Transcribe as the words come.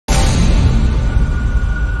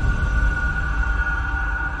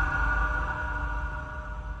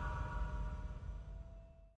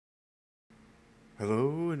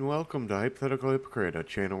Hello and welcome to Hypothetical Hypocrite, a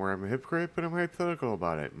channel where I'm a hypocrite, but I'm hypothetical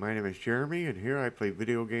about it. My name is Jeremy, and here I play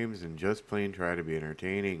video games and just plain try to be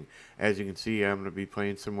entertaining. As you can see, I'm going to be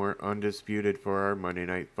playing some more Undisputed for our Monday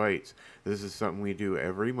night fights. This is something we do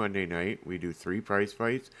every Monday night. We do 3 prize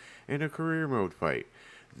fights and a career mode fight.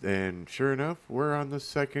 And sure enough, we're on the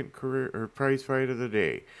second prize fight of the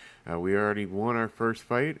day. We already won our first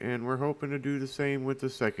fight, and we're hoping to do the same with the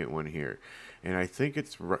second one here. And I think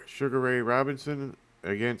it's Sugar Ray Robinson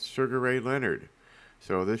against Sugar Ray Leonard.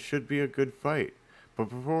 So this should be a good fight. But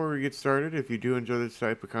before we get started, if you do enjoy this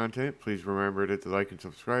type of content, please remember to hit the like and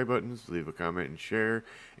subscribe buttons, leave a comment and share.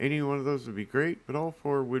 Any one of those would be great, but all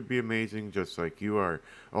 4 would be amazing just like you are.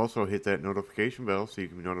 Also hit that notification bell so you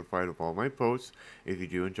can be notified of all my posts. If you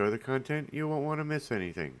do enjoy the content, you won't want to miss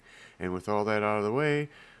anything. And with all that out of the way,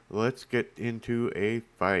 let's get into a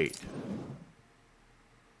fight.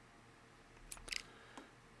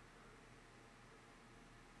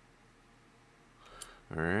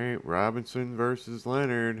 Alright, Robinson versus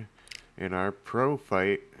Leonard in our pro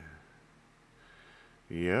fight.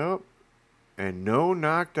 Yep. And no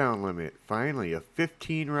knockdown limit. Finally, a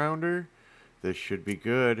 15-rounder. This should be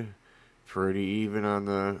good. Pretty even on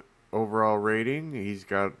the overall rating. He's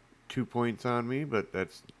got 2 points on me, but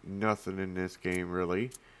that's nothing in this game,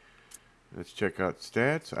 really. Let's check out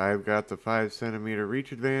stats. I've got the 5-centimeter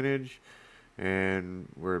reach advantage. And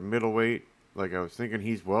we're middleweight. Like I was thinking,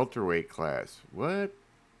 he's welterweight class. What?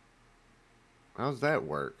 How's that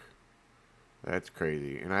work? That's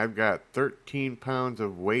crazy. And I've got 13 pounds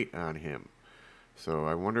of weight on him. So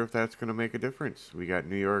I wonder if that's going to make a difference. We got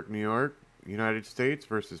New York, United States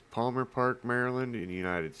versus Palmer Park, Maryland in the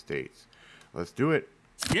United States. Let's do it.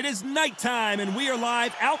 It is nighttime, and we are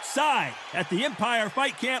live outside at the Empire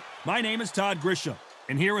Fight Camp. My name is Todd Grisham,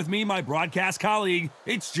 and here with me, my broadcast colleague,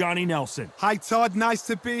 it's Johnny Nelson. Hi, Todd. Nice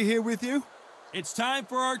to be here with you. It's time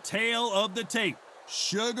for our tale of the tape.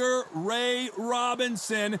 Sugar Ray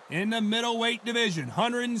Robinson in the middleweight division,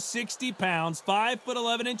 160 pounds,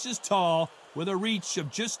 5'11" tall, with a reach of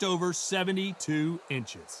just over 72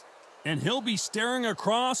 inches. And he'll be staring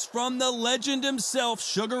across from the legend himself,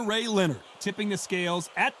 Sugar Ray Leonard, tipping the scales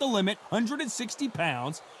at the limit, 160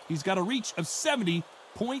 pounds. He's got a reach of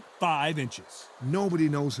 70.5 inches. Nobody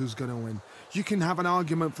knows who's going to win. You can have an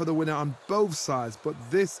argument for the winner on both sides, but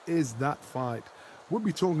this is that fight. We'll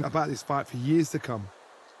be talking about this fight for years to come.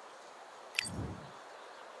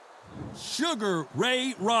 Sugar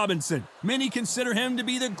Ray Robinson. Many consider him to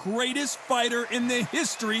be the greatest fighter in the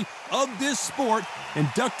history of this sport.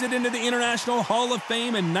 Inducted into the International Hall of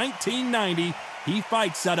Fame in 1990, he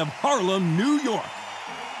fights out of Harlem, New York.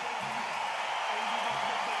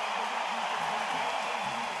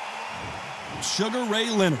 Sugar Ray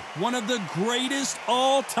Leonard, one of the greatest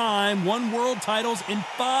all-time, won world titles in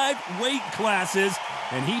 5 weight classes,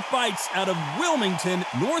 and he fights out of Wilmington,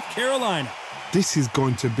 North Carolina. This is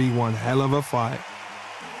going to be one hell of a fight.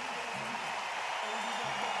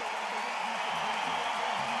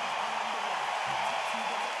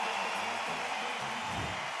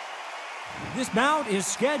 This bout is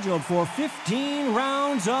scheduled for 15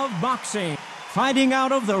 rounds of boxing. Fighting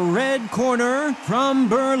out of the red corner from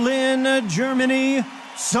Berlin, Germany,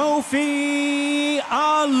 Sophie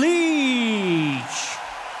Alish.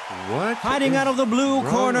 What? Fighting out of the blue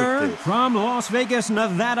corner from Las Vegas,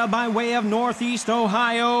 Nevada, by way of Northeast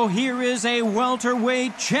Ohio, here is a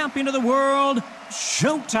welterweight champion of the world,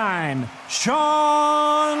 Showtime,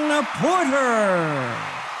 Shawn Porter.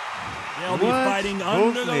 They'll be fighting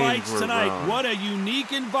under the lights tonight. Wrong. What a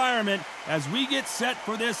unique environment as we get set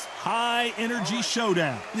for this high-energy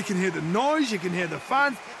showdown. You can hear the noise, you can hear the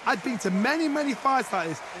fans. I've been to many, many fights like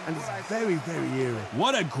this, and it's very, very eerie.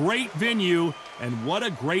 What a great venue, and what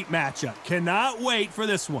a great matchup. Cannot wait for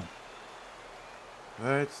this one.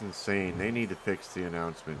 That's insane. They need to fix the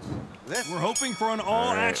announcements. We're hoping for an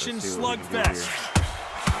all-action slugfest.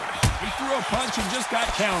 He threw a punch and just got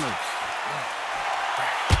countered.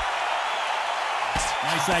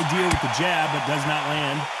 Nice idea with the jab, but does not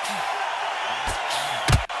land.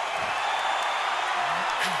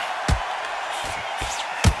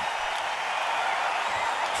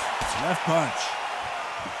 Left punch.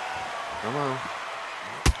 Come on.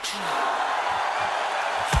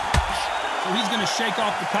 So he's going to shake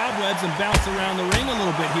off the cobwebs and bounce around the ring a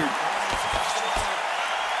little bit here.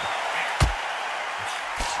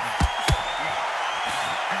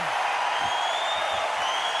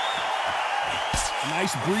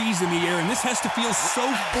 Nice breeze in the air, and this has to feel so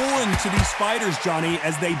foreign to these fighters, Johnny,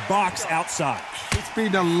 as they box outside. It's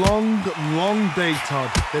been a long, long day, Todd.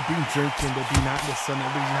 They've been drinking, they've been out in the sun,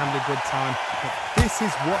 they've been having a good time. But this is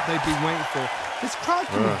what they've been waiting for. This crowd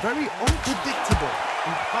can be very unpredictable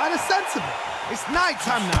and kind of sensible. It's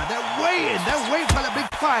nighttime now. They're waiting for the big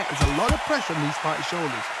fight. There's a lot of pressure on these fighters'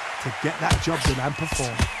 shoulders to get that job done and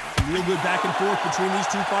perform. Real good back and forth between these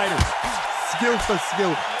two fighters. Skill for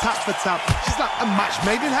skill, tap for tap. She's like a match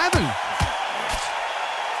made in heaven.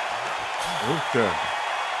 Okay.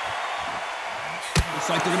 Looks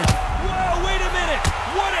like they're gonna... Whoa, wait a minute!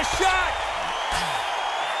 What a shot!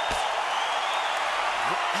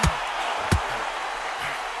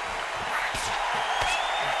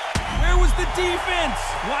 Where was the defense?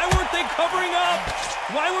 Why weren't they covering up?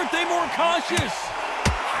 Why weren't they more cautious?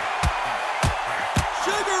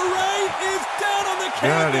 Sugar Ray is down on the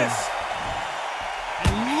canvas.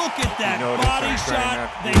 And look at that body shot.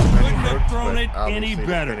 They couldn't have thrown it any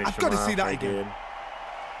better. I've got to see that again.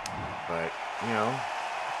 But, you know,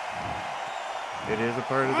 it is a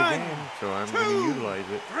part of the game, so I'm going to utilize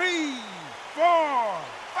it. 3, 4,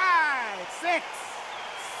 5, 6,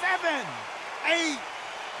 7, 8,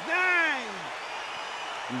 9.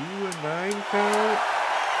 Ooh, a 9 count.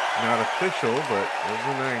 Not official, but it was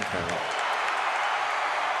a 9 count.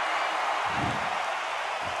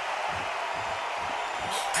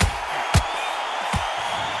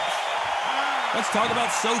 Let's talk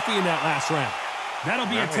about Sophie in that last round. That'll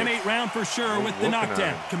be a 10-8 round for sure with the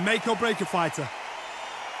knockdown. Can make or break a fighter.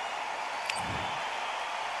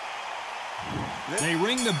 They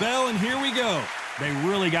ring the bell, and here we go. They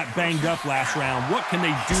really got banged up last round. What can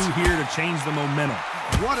they do here to change the momentum?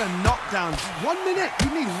 What a knockdown. 1 minute. You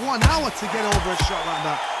need 1 hour to get over a shot like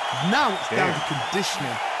that. Now it's down to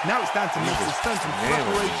conditioning. Now it's down to mental strength and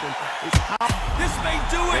preparation. It's how this may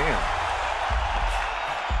do it.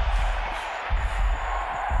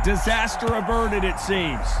 Disaster averted, it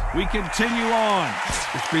seems. We continue on.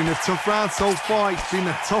 It's been a tough round so far. It's been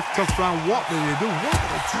a tough round. What do they do? What do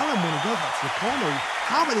they tell him when he goes back to the corner?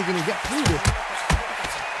 How are they going to get through this?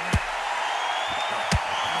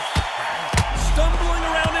 Stumbling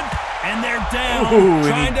around it, and they're down.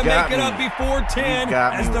 Trying to make it up before 10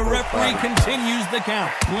 as the referee continues the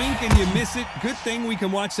count. Blink and you miss it. Good thing we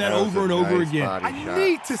can watch that over and over again. I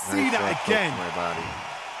need to see that again. My body.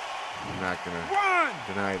 I'm not going to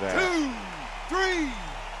deny that. 2, 3,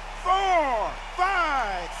 4,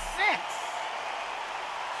 5, 6.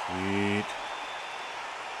 Sweet.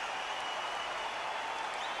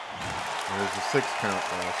 There's a 6 count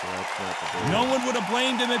though, so that's not the big. No one would have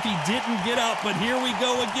blamed him if he didn't get up, but here we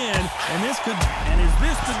go again. And is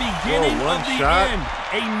this the beginning of the end?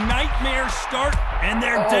 A nightmare start, and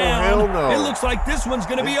they're down. Hell no. It looks like this one's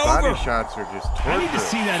going to be body over. Shots are just torture. I need to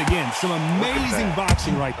see that again. Some amazing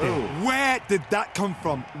boxing right there. Ooh. Where did that come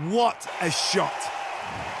from? What a shot.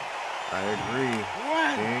 I agree.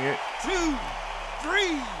 1, Dang it. 2,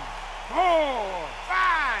 3, 4,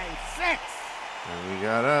 5, 6. And we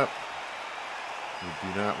got up.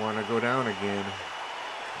 We do not want to go down again.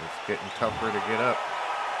 It's getting tougher to get up.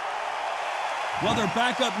 Well, they're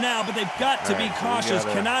back up now, but they've got to be cautious.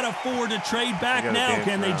 Cannot afford to trade back now,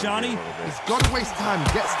 can they, Johnny? He's got to waste time.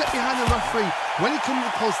 Get step behind the referee. When he comes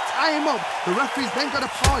close, tie him up. The referee's then got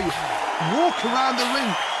to paw you. Walk around the ring.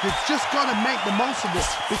 You've just got to make the most of it.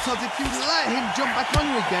 Because if you let him jump back on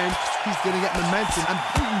you again, he's going to get momentum and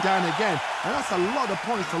pull him down again. And that's a lot of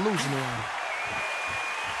points to lose in the round.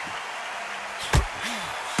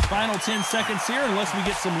 Final 10 seconds here, unless we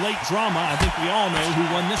get some late drama. I think we all know who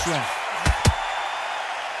won this round.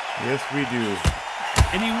 Yes, we do.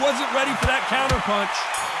 And he wasn't ready for that counter punch.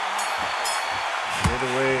 Get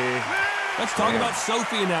away. Let's talk about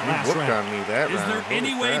Sophie in that last round. On me that Is round. there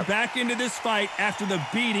any way back into this fight after the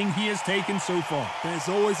beating he has taken so far? There's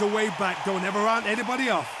always a way back. Don't ever round anybody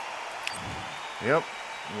off. Yep.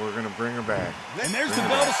 We're going to bring her back. And there's the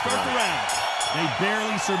bell to start the round. They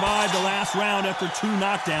barely survived the last round after 2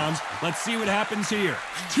 knockdowns. Let's see what happens here.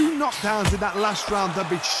 2 knockdowns in that last round. There'll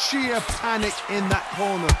be sheer panic in that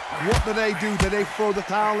corner. What do? Do they throw the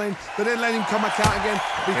towel in? Do they let him come back out again?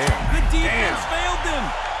 The defense failed them.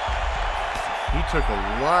 He took a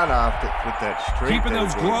lot off with that straight. Keeping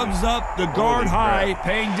those gloves up, the guard high,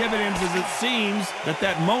 paying dividends as it seems that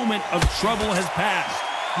moment of trouble has passed.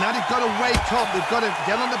 Now they've got to wake up. They've got to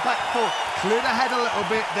get on the back foot, clear the head a little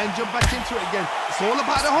bit, then jump back into it again. It's all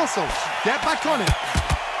about the hustle. Get back on it.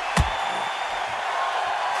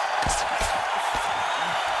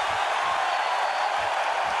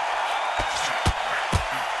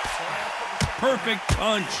 Perfect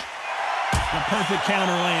punch. The perfect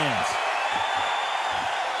counter lands.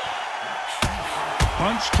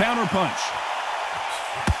 Punch, counter punch.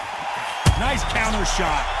 Nice counter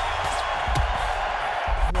shot.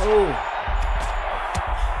 Oh.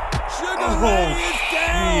 Sugar Ray is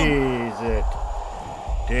down. Jeez,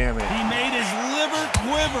 damn it. He made his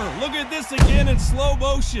quiver. Look at this again in slow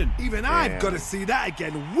motion. Even I've got to see that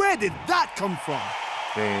again. Where did that come from?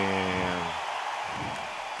 Damn.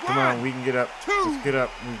 Come on, we can get up. Let's get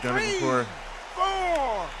up. We've done it before.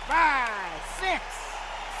 4, 5, 6,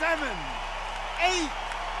 7, 8,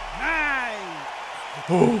 9.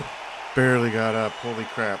 Oh, barely got up. Holy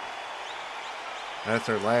crap. That's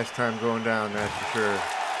our last time going down, that's for sure.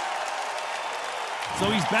 So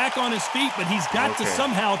he's back on his feet, but he's got to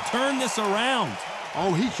somehow turn this around.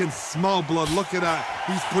 Oh, he can smell blood. Look at that.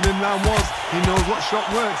 He's put in down once. He knows what shot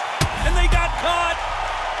works. And they got caught.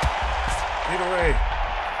 Get away.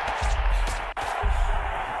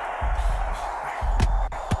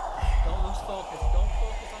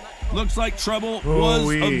 Looks like trouble was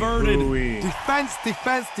averted. Defense,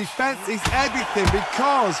 defense, defense is everything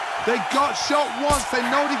because they got shot once. They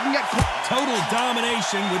know they can get caught. Total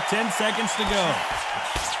domination with 10 seconds to go.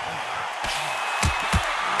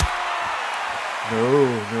 No.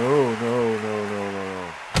 We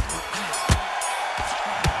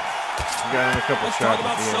got him a couple Let's shots talk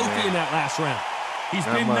about Sophie in that last round. He's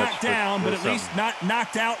been knocked down, but at least not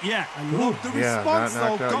knocked out yet. I love the response,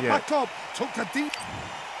 though. Got back up, took a deep...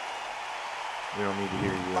 We don't need to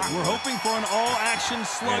hear you. We're hoping for an all-action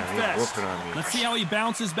slugfest. Let's see how he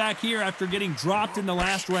bounces back here after getting dropped in the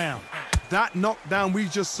last round. That knockdown we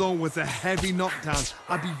just saw was a heavy knockdown.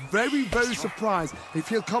 I'd be very, very surprised if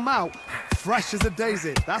he'll come out fresh as a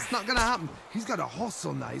daisy. That's not going to happen. He's got to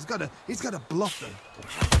hustle now. He's got to bluff them.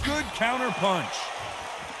 Good counter punch.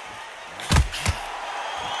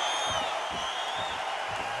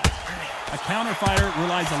 A counter fighter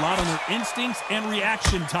relies a lot on their instincts and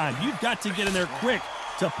reaction time. You've got to get in there quick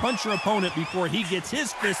to punch your opponent before he gets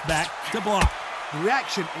his fist back to block.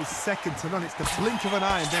 Reaction is second to none. It's the blink of an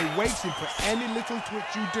eye, and they're waiting for any little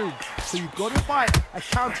twitch you do. So you've got to fight a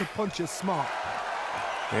counter puncher smart.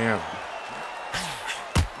 Damn.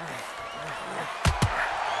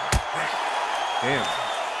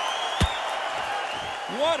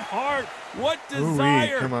 What heart, what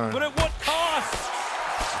desire, come on. but at what cost?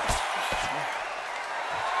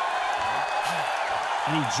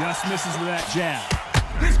 And he just misses with that jab.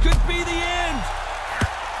 This could be the end.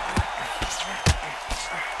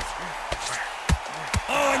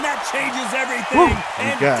 Oh, and that changes everything.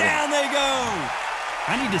 And down they go.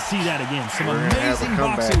 I need to see that again. Some amazing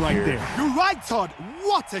boxing right there. You're right, Todd.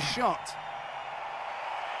 What a shot.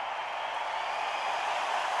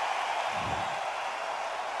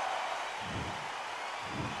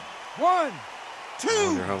 One, I two,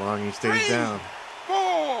 wonder how long he stays down. 4,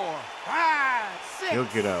 5, 6. He'll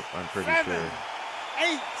get up, I'm pretty 7, sure.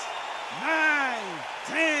 8, 9,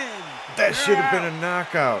 10. That should have been a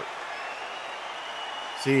knockout.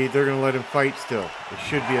 See, they're going to let him fight still. It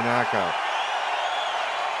should be a knockout.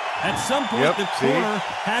 At some point, the corner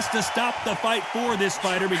has to stop the fight for this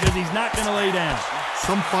fighter because he's not going to lay down.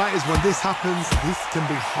 Some fighters, when this happens, this can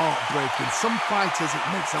be heartbreaking. Some fighters, it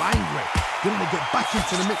makes them angry. They want to get back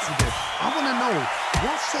into the mix again. I want to know,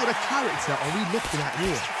 what sort of character are we looking at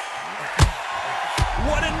here?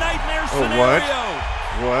 What a nightmare scenario!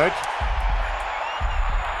 What?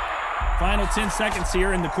 Final 10 seconds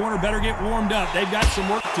here, and the corner better get warmed up. They've got some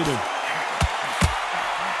work to do.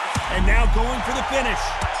 And now going for the finish.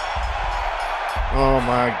 Oh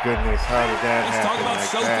my goodness, how did that happen? Let's talk about like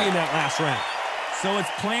Sophie that? in that last round. So it's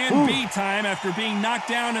plan B time after being knocked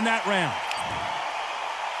down in that round.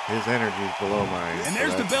 His energy's below mine. And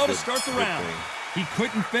there's the bell to start the round. He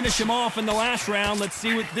couldn't finish him off in the last round. Let's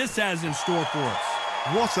see what this has in store for us.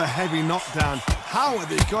 What a heavy knockdown. How are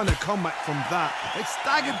they going to come back from that? They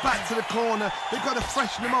staggered back to the corner. They've got to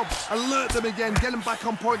freshen them up, alert them again, get them back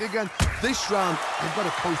on point again. This round, they've got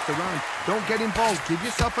to coast around. Don't get involved. Give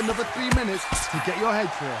yourself another 3 minutes to get your head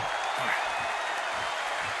clear.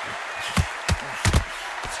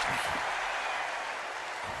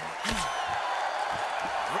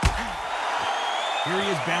 Here he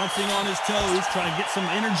is bouncing on his toes, trying to get some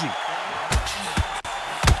energy.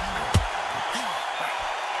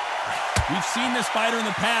 We've seen this fighter in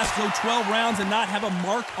the past go 12 rounds and not have a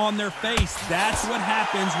mark on their face. That's what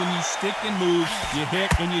happens when you stick and move, you hit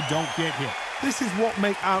and you don't get hit. This is what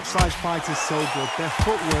makes outside fighters so good. Their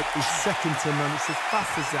footwork is second to none. It's as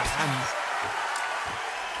fast as their hands.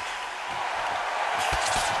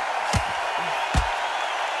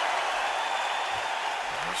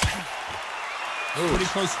 Pretty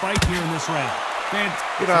close fight here in this round.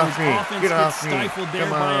 Get off me. Get off me.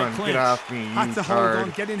 Come on, get off me. Had to hold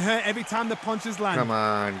on, getting hurt every time the punches land. Come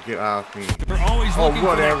on, get off me. They're always looking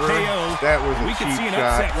for that whatever. KO. That was a We can cheap see an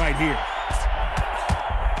shot. upset right here.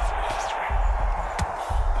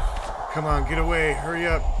 Come on, get away. Hurry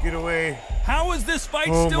up. Get away. How is this fight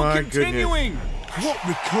Oh still my continuing? What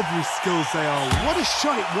recovery skills they are. What a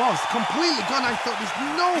shot it was. Completely gone. I thought there's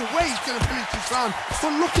no way he's going to finish this round.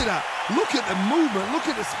 But look at that. Look at the movement. Look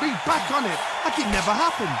at the speed. Back on it. Like it never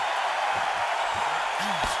happened.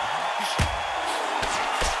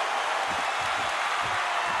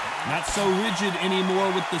 Not so rigid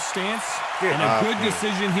anymore with the stance. And a good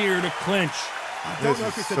decision here to clinch. I don't know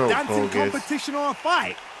if it's a dancing competition or a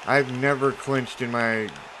fight. I've never clinched in my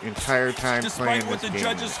entire time playing this game. Despite what the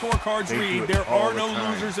judges' scorecards read, there are no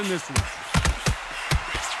losers in this one.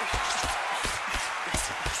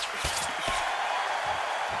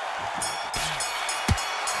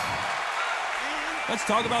 Let's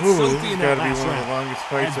talk about Sophie in that last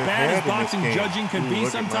round. As bad as boxing judging can be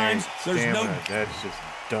sometimes, there's no... That's just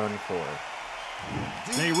done for.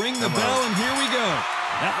 They ring the bell, and here we go.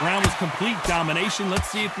 That round was complete domination. Let's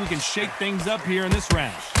see if we can shake things up here in this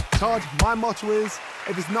round. Todd, my motto is,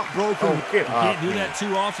 if it's not broken, you can't do that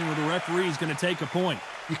too often where the referee is going to take a point.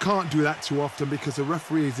 You can't do that too often because the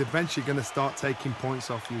referee is eventually going to start taking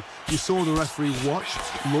points off you. You saw the referee watch,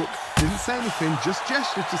 look, didn't say anything, just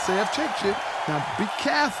gestured to say, I've checked you. Now be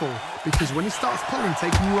careful, because when he starts pulling,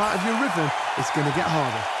 taking you out of your rhythm, it's going to get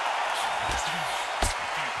harder.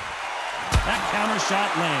 That counter shot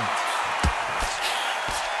lands.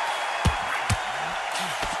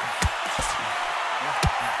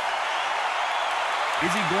 Is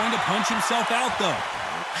he going to punch himself out, though?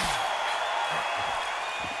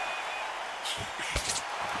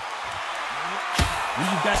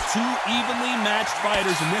 We've got two evenly matched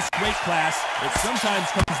fighters in this weight class. It sometimes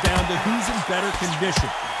comes down to who's in better condition.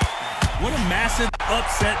 What a massive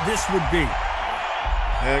upset this would be.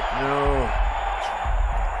 Heck no.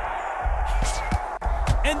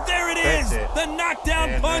 And there it is, the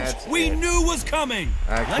knockdown punch we knew was coming.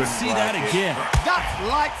 Let's see that again. That's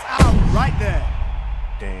lights out right there.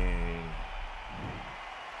 Dang.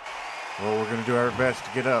 Well, we're going to do our best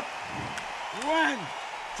to get up. 1,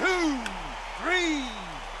 2, 3,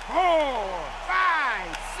 4,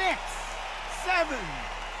 5, 6, 7,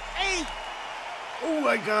 8. Oh,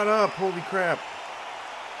 I got up. Holy crap.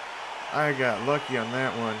 I got lucky on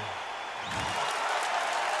that one.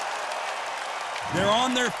 They're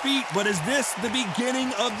on their feet, but is this the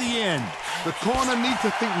beginning of the end? The corner need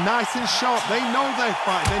to think nice and sharp. They know their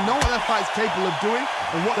fight. They know what their fight's capable of doing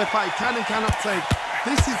and what their fight can and cannot take.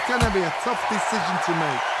 This is going to be a tough decision to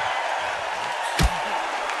make.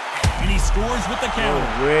 And he scores with the counter.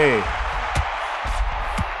 No way.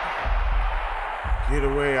 Get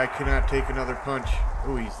away. I cannot take another punch.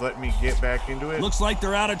 Oh, he's letting me get back into it. Looks like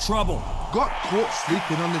they're out of trouble. Got caught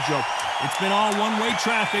sleeping on the job. It's been all one-way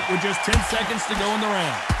traffic with just 10 seconds to go in the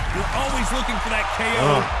round. We're always looking for that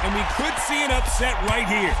KO, and we could see an upset right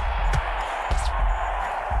here.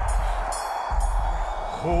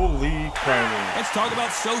 Holy crap. Let's talk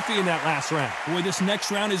about Sophie in that last round. Boy, this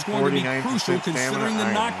next round is going to be crucial considering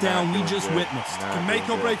the knockdown we just witnessed. To make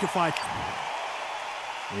or break a fight.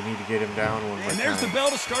 We need to get him down one more time. And there's the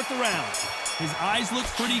bell to start the round. His eyes look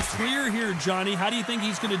pretty clear here, Johnny. How do you think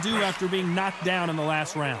he's going to do after being knocked down in the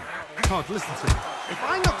last round? Todd, listen to me. If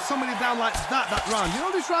I knock somebody down like that round, you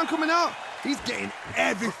know this round coming out? He's getting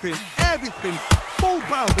everything, full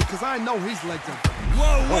barrel because I know his legs are...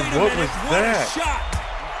 Whoa, wait a minute. What was that? A shot.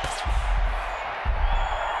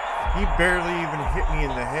 He barely even hit me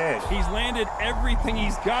in the head. He's landed everything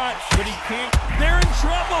he's got, but he can't. They're in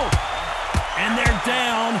trouble. And they're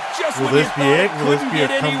down just when you thought it couldn't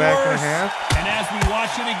get any worse. And as we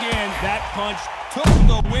watch it again, that punch took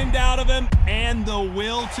the wind out of him and the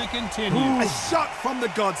will to continue. A shot from the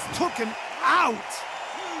gods took him out.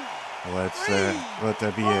 Let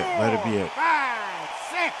that be it. Let it be it. 5,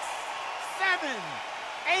 6, 7,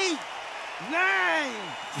 8, 9,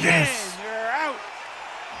 10. Yes. You're out.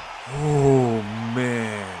 Oh,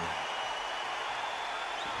 man.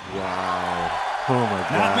 Wow. Oh, my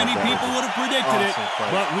God. Not many people would have predicted it,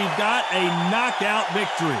 but we've got a knockout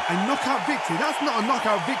victory. A knockout victory? That's not a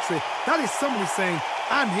knockout victory. That is somebody saying,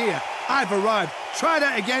 I'm here, I've arrived. Try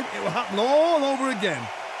that again, it will happen all over again.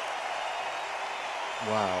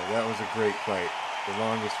 Wow, that was a great fight. The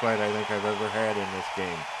longest fight I think I've ever had in this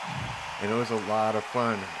game. And it was a lot of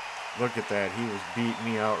fun. Look at that. He was beating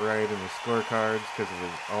me outright in the scorecards because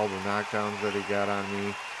of all the knockdowns that he got on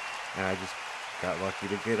me. And I just got lucky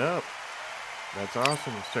to get up. That's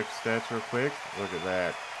awesome. Let's check the stats real quick. Look at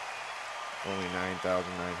that. Only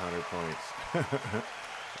 9,900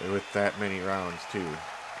 points. With that many rounds, too.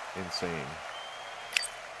 Insane.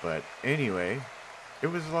 But anyway, it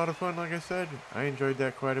was a lot of fun, like I said. I enjoyed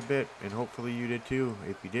that quite a bit, and hopefully you did too.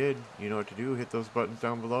 If you did, you know what to do. Hit those buttons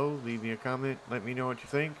down below. Leave me a comment. Let me know what you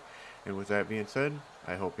think. And with that being said,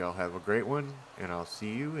 I hope y'all have a great one, and I'll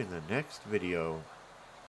see you in the next video.